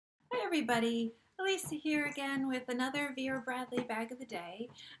everybody, Elisa here again with another Vera Bradley bag of the day.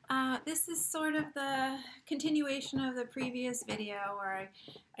 This is sort of the continuation of the previous video where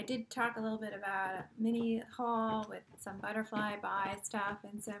I did talk a little bit about a mini haul with some butterfly buy stuff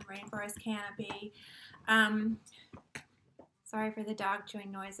and some Rain Forest Canopy. Sorry for the dog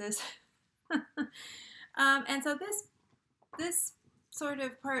chewing noises. And so this sort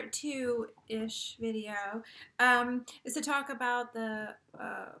of part 2-ish video is to talk about the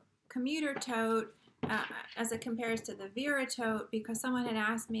Commuter Tote as it compares to the Vera Tote, because someone had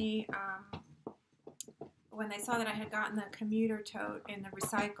asked me when they saw that I had gotten the Commuter Tote in the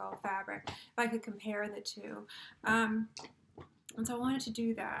recycled fabric if I could compare the two. And so I wanted to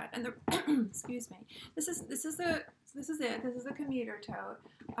do that. And the excuse me. This is it. This is the Commuter Tote.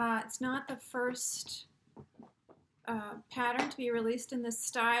 It's not the first pattern to be released in this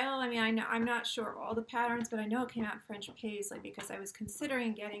style. I mean, I'm not sure of all the patterns, but I know it came out in French paisley because I was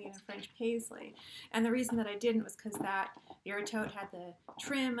considering getting it in French paisley. And the reason that I didn't was because that Vera Tote had the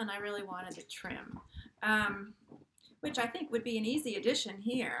trim, and I really wanted the trim, which I think would be an easy addition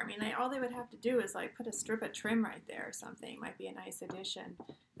here. I mean, all they would have to do is like put a strip of trim right there or something. Might be a nice addition.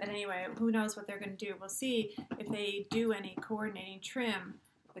 But anyway, who knows what they're going to do. We'll see if they do any coordinating trim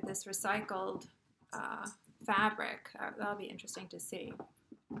with this recycled fabric. That'll be interesting to see.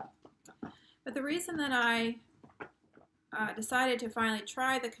 But the reason that I decided to finally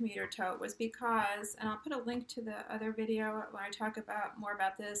try the Commuter Tote was because, and I'll put a link to the other video when I talk about more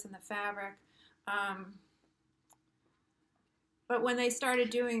about this and the fabric. But when they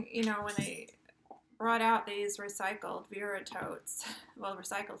started doing, when they brought out these recycled Vera Totes, well,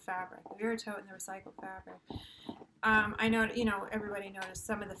 recycled fabric, the Vera Tote and the recycled fabric, I know, everybody noticed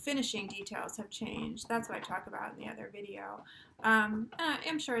some of the finishing details have changed. That's what I talk about in the other video. I'm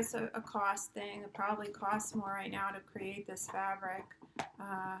sure it's a cost thing. It probably costs more right now to create this fabric.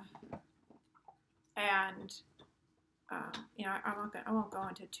 I won't go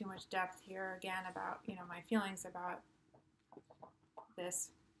into too much depth here again about, my feelings about this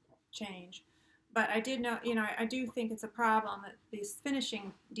change. But I did know, I do think it's a problem that these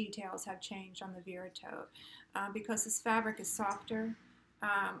finishing details have changed on the Vera Tote because this fabric is softer.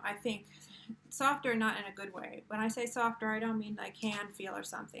 I think softer, not in a good way. When I say softer, I don't mean like hand feel or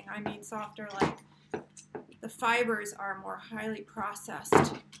something. I mean softer like the fibers are more highly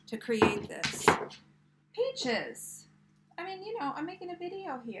processed to create this. Peaches! I mean, I'm making a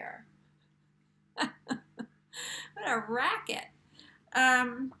video here. What a racket!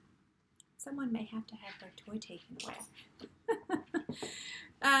 Someone may have to have their toy taken away.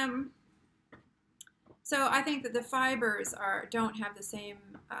 So I think that the fibers don't have the same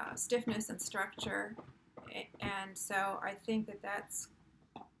stiffness and structure, and so I think that that's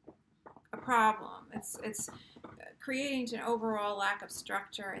a problem. It's creating an overall lack of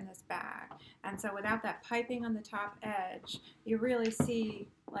structure in this bag, and so without that piping on the top edge, you really see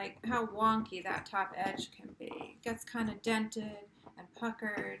like how wonky that top edge can be. It gets kind of dented and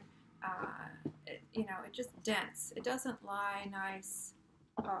puckered. It just dents. It doesn't lie nice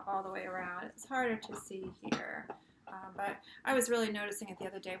all the way around. It's harder to see here. But I was really noticing it the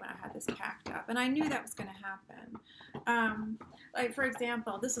other day when I had this packed up, and I knew that was going to happen. Like, for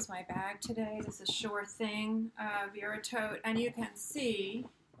example, this is my bag today. This is Sure Thing Vera Tote, and you can see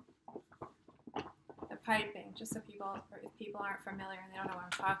the piping, just so if people aren't familiar and they don't know what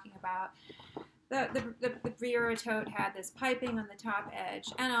I'm talking about. The Vera Tote had this piping on the top edge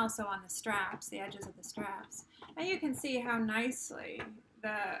and also on the straps, the edges of the straps. And you can see how nicely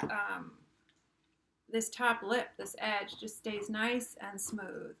this top lip, this edge, just stays nice and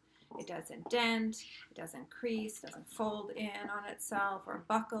smooth. It doesn't dent, it doesn't crease, doesn't fold in on itself or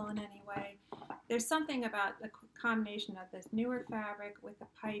buckle in any way. There's something about the combination of this newer fabric with the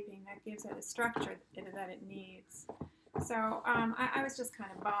piping that gives it a structure that it needs. So I was just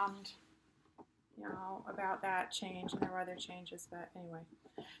kind of bummed, about that change, and there were other changes, but anyway.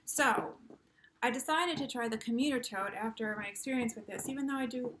 So I decided to try the Commuter Tote after my experience with this. Even though I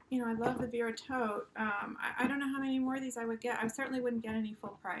do, I love the Vera Tote, I don't know how many more of these I would get. I certainly wouldn't get any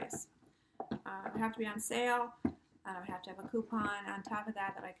full price. It would have to be on sale, and I would have to have a coupon on top of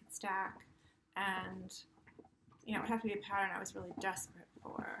that I could stack, and it would have to be a pattern I was really desperate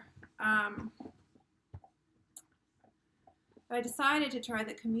for. But I decided to try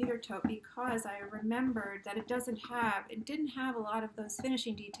the Commuter Tote because I remembered that it didn't have a lot of those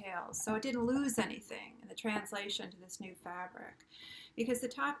finishing details, so it didn't lose anything in the translation to this new fabric. Because the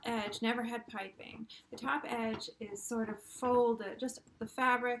top edge never had piping. The top edge is sort of folded, just the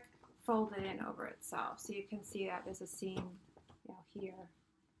fabric folded in over itself. So you can see that there's a seam, here.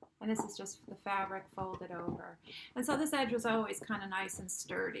 and this is just the fabric folded over. And so this edge was always kind of nice and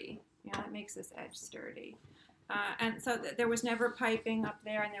sturdy. You know, it makes this edge sturdy. And so there was never piping up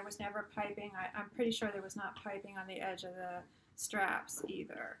there, and there was never piping. I'm pretty sure there was not piping on the edge of the straps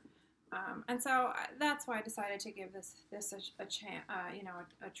either. And so that's why I decided to give this a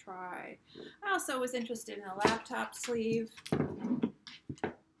try. I also was interested in a laptop sleeve. Oh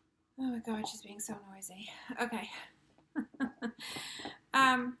my God, she's being so noisy. Okay.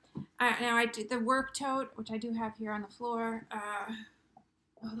 Now I did the work tote, which I do have here on the floor.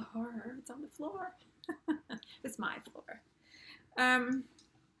 Oh, the horror! It's on the floor. It's my floor.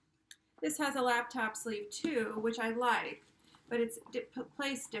 This has a laptop sleeve too, which I like, but it's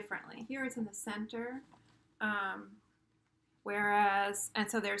placed differently. Here it's in the center, and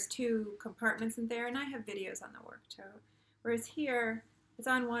so there's two compartments in there, and I have videos on the work tote. Whereas here, it's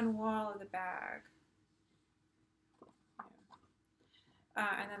on one wall of the bag.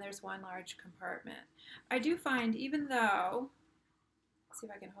 And then there's one large compartment. I do find, even though, let's see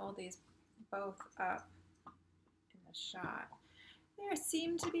if I can hold these both up in the shot. They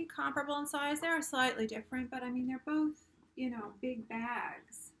seem to be comparable in size. They are slightly different, but I mean, they're both, you know, big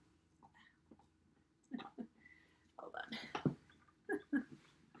bags. Hold on.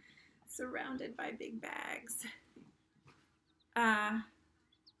 Surrounded by big bags.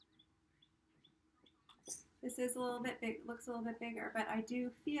 This is a little bit big, looks a little bit bigger, but I do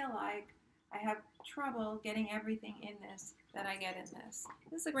feel like I have trouble getting everything in this that I get in this.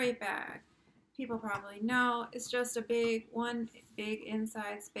 This is a great bag. People probably know it's just one big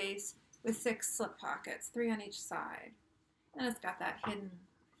inside space with 6 slip pockets, 3 on each side. And it's got that hidden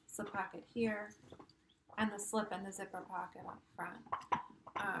slip pocket here, and the slip and the zipper pocket up front.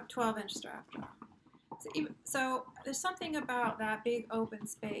 12-inch strap drawer. So there's something about that big open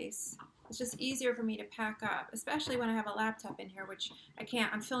space. It's just easier for me to pack up, especially when I have a laptop in here, which I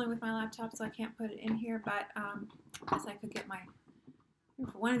can't. I'm filming with my laptop, so I can't put it in here, but I guess I could get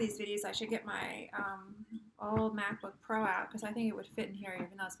for one of these videos, I should get my old MacBook Pro out, because I think it would fit in here, even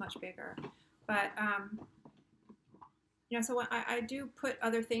though it's much bigger. But, you know, so when I do put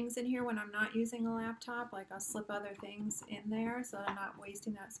other things in here when I'm not using a laptop, like I'll slip other things in there so I'm not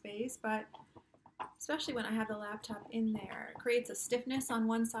wasting that space. But especially when I have the laptop in there, it creates a stiffness on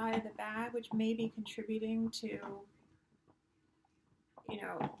one side of the bag, which may be contributing to, you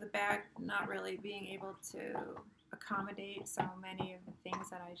know, the bag not really being able to accommodate so many of the things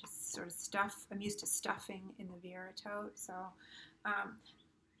that I just sort of stuff. I'm used to stuffing in the Vera Tote, so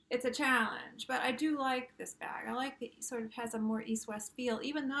it's a challenge. But I do like this bag. I like that it sort of has a more East-West feel,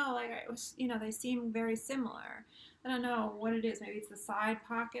 even though, like, it was, you know, they seem very similar. I don't know what it is. Maybe it's the side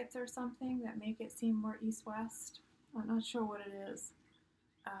pockets or something that make it seem more East-West. I'm not sure what it is.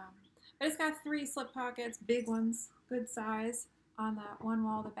 But it's got 3 slip pockets, big ones, good size, on that one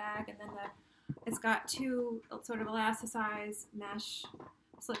wall of the bag, and then it's got 2 sort of elasticized mesh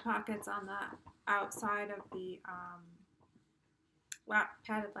slip pockets on the outside of the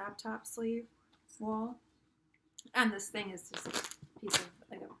padded laptop sleeve wall. And this thing is just a piece of,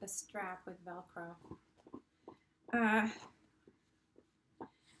 like, a strap with Velcro.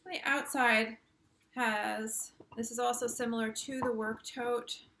 The outside has, this is also similar to the work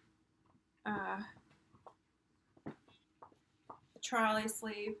tote, the trolley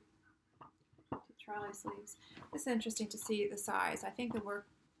sleeve, 2 trolley sleeves. It's interesting to see the size. I think the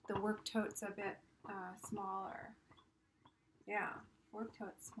work tote's a bit smaller. Yeah, work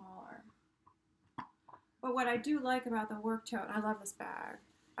tote's smaller. But what I do like about the work tote, I love this bag.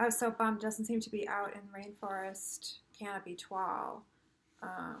 I was so bummed it doesn't seem to be out in Rain Forest Canopy toile.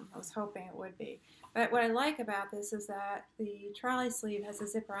 I was hoping it would be. But what I like about this is that the trolley sleeve has a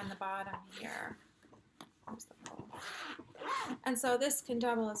zipper on the bottom here. There's the hole. And so this can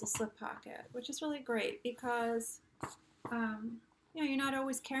double as a slip pocket, which is really great because you know, you're not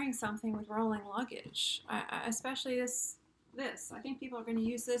always carrying something with rolling luggage, especially this. I think people are going to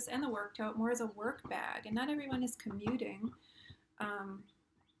use this and the work tote more as a work bag, and not everyone is commuting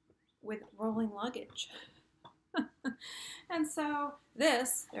with rolling luggage. And so there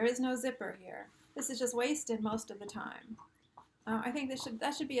is no zipper here. This is just wasted most of the time. I think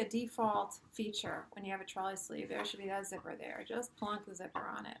that should be a default feature when you have a trolley sleeve. There should be that zipper there. Just plunk the zipper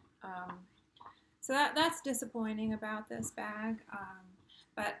on it. So that's disappointing about this bag.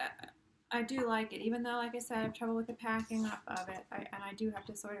 But I do like it, even though, like I said, I have trouble with the packing up of it, and I do have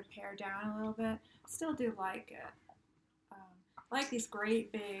to sort of pare down a little bit. Still do like it. I like these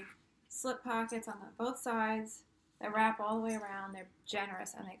great big slip pockets on both sides that wrap all the way around. They're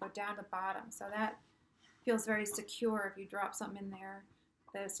generous, and they go down to the bottom, so that feels very secure if you drop something in there,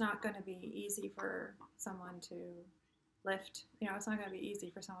 that it's not going to be easy for someone to lift. You know, it's not going to be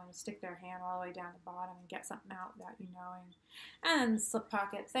easy for someone to stick their hand all the way down the bottom and get something out without you knowing. And then the slip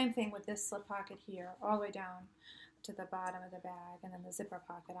pocket, same thing with this slip pocket here, all the way down to the bottom of the bag, and then the zipper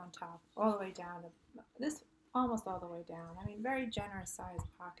pocket on top, all the way down to this, almost all the way down. I mean, very generous sized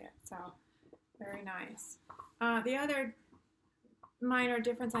pocket, so very nice. The other minor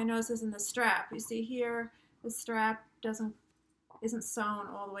difference I noticed is in the strap. You see here, the strap isn't sewn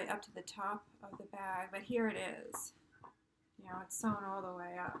all the way up to the top of the bag, but here it is. You know, it's sewn all the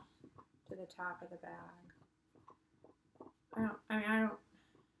way up to the top of the bag. I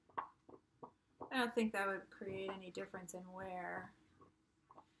don't think that would create any difference in wear.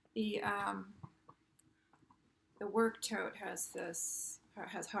 The work tote has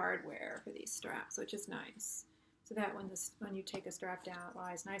hardware for these straps, which is nice. So that when you take a strap down, it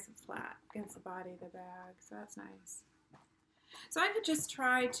lies nice and flat against the body of the bag. So that's nice. So I could just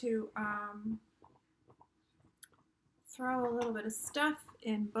try to throw a little bit of stuff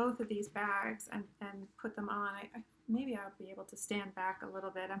in both of these bags and put them on. Maybe I'll be able to stand back a little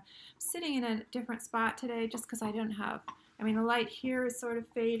bit. I'm sitting in a different spot today just because I didn't have, I mean, the light here is sort of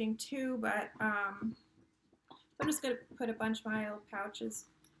fading too, but I'm just going to put a bunch of my old pouches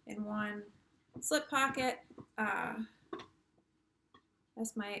in one slip pocket. That's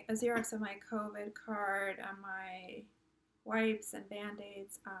a Xerox of my COVID card, my wipes and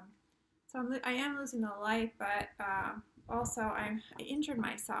Band-Aids. So I am losing the light, but also I injured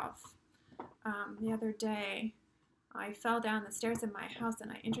myself the other day. I fell down the stairs in my house and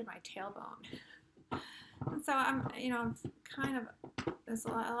I injured my tailbone. And so I'm kind of, there's a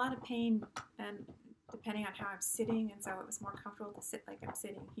lot of pain, and depending on how I'm sitting, and so it was more comfortable to sit like I'm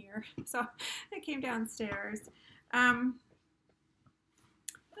sitting here. So I came downstairs. A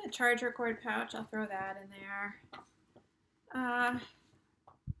charger cord pouch, I'll throw that in there.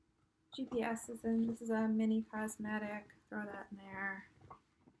 GPS is in, this is a mini cosmetic, throw that in there.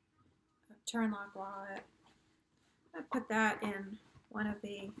 A turn lock wallet. I put that in one of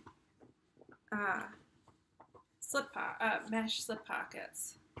the mesh slip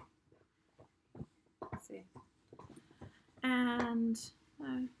pockets. Let's see. And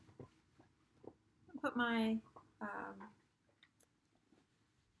I put my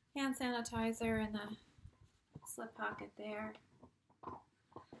hand sanitizer in the slip pocket there.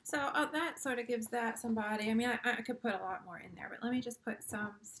 So that sort of gives that some body. I mean, I could put a lot more in there, but let me just put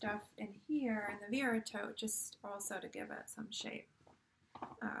some stuff in here in the Vera Tote, just also to give it some shape.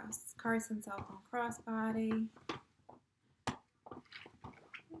 Carson cell phone crossbody.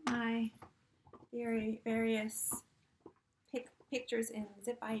 My various pictures in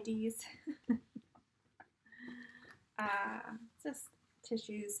zip IDs. Just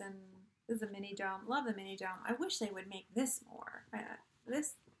tissues, and this is a mini dome. Love the mini dome. I wish they would make this more.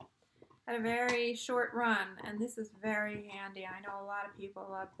 This had a very short run, and this is very handy. I know a lot of people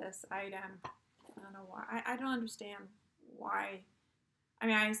love this item. I don't know why. I don't understand why. I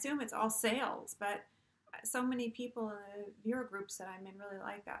mean, I assume it's all sales, but so many people in the viewer groups that I'm in really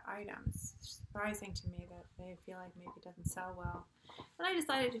like that item. It's surprising to me that they feel like maybe it doesn't sell well. But I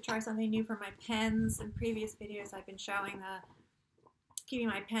decided to try something new for my pens. In previous videos, I've been showing keeping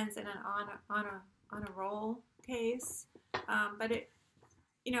my pens in an on a roll case, but it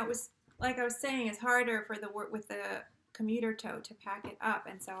was like I was saying, it's harder for with the Commuter Tote to pack it up,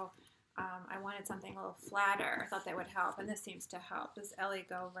 and so I wanted something a little flatter. I thought that would help, and this seems to help. This Ellie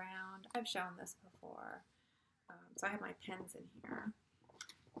Go Round. I've shown this before. So I have my pens in here.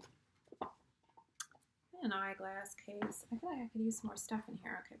 An eyeglass case. I feel like I could use some more stuff in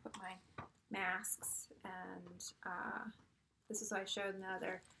here. Okay, put my masks, and this is what I showed in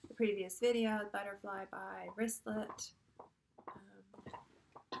the previous video, butterfly by wristlet.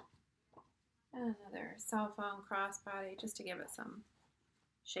 And another cell phone crossbody, just to give it some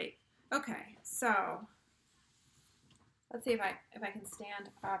shape. Okay, so let's see if I can stand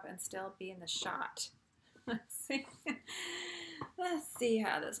up and still be in the shot. Let's see. Let's see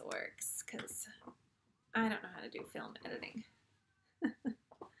how this works, because I don't know how to do film editing.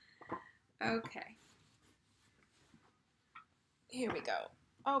 Okay. Here we go.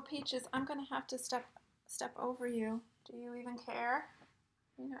 Oh, Peaches, I'm gonna have to step over you. Do you even care?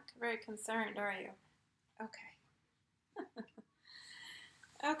 You're not very concerned, are you? Okay.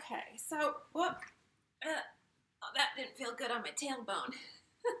 Okay, so, whoop. Oh, that didn't feel good on my tailbone.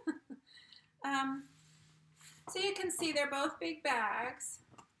 So you can see they're both big bags.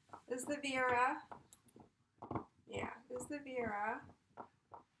 This is the Vera. Yeah, this is the Vera.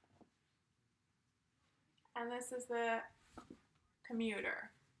 And this is the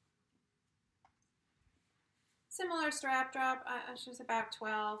Commuter. Similar strap drop, she's about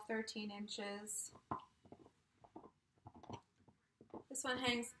 12, 13 inches. This one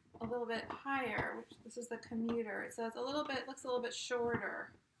hangs a little bit higher, which this is the Commuter. So it's a little bit, looks a little bit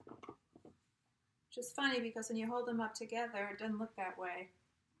shorter. Which is funny because when you hold them up together, it doesn't look that way.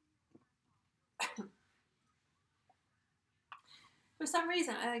 For some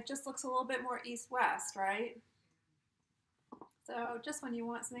reason, it just looks a little bit more east-west, right? So just when you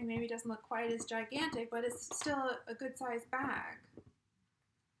want something maybe doesn't look quite as gigantic, but it's still a good-sized bag.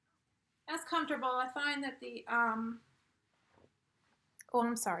 That's comfortable. I find that the, oh,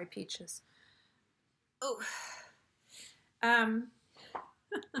 I'm sorry, Peaches. Oh. I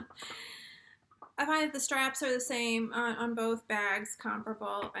find that the straps are the same on both bags,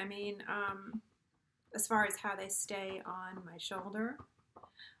 comparable. I mean, as far as how they stay on my shoulder.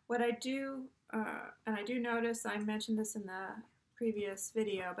 What I do, and I do notice, I mentioned this in the previous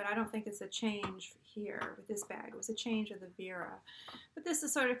video, but I don't think it's a change here with this bag. It was a change of the Vera. But this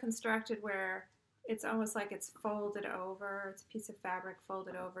is sort of constructed where it's almost like it's folded over. It's a piece of fabric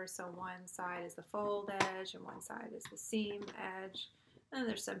folded over, so one side is the fold edge and one side is the seam edge. And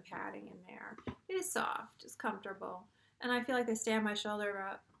there's some padding in there. It is soft, it's comfortable. And I feel like they stay on my shoulder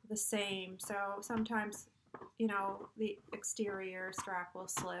about the same. So sometimes, you know, the exterior strap will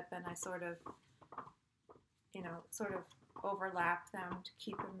slip and I sort of, you know, sort of overlap them to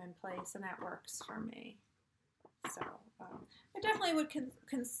keep them in place, and that works for me. So I definitely would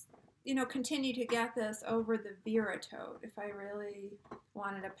you know, continue to get this over the Vera Tote. If I really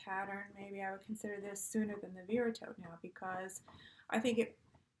wanted a pattern, maybe I would consider this sooner than the Vera Tote now, because I think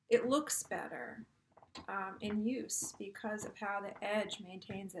it looks better in use because of how the edge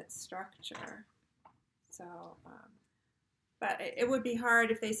maintains its structure. So, but it would be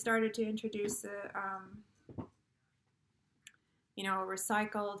hard if they started to introduce a, you know, a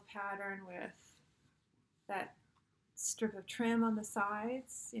recycled pattern with that strip of trim on the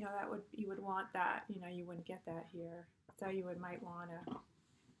sides. You know, you would want that. You know, you wouldn't get that here. So you might want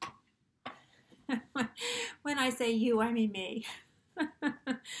to. When I say you, I mean me.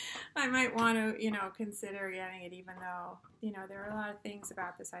 I might want to, you know, consider getting it, even though, you know, there are a lot of things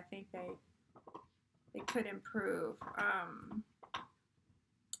about this I think they could improve.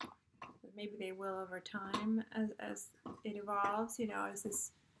 Maybe they will over time as it evolves, you know, as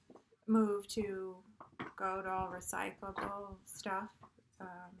this move to go to all recyclable stuff,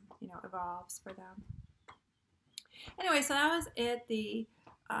 you know, evolves for them. Anyway, so that was it. The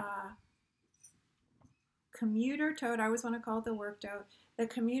Commuter Tote, I always want to call it the work tote. The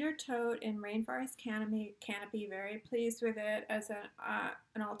Commuter Tote in Rain Forest Canopy, very pleased with it as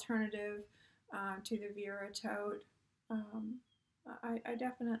an alternative to the Vera Tote. I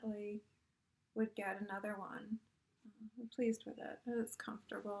definitely would get another one. I'm pleased with it. It's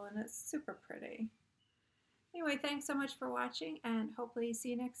comfortable and it's super pretty. Anyway, thanks so much for watching, and hopefully see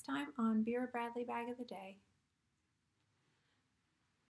you next time on Vera Bradley Bag of the Day.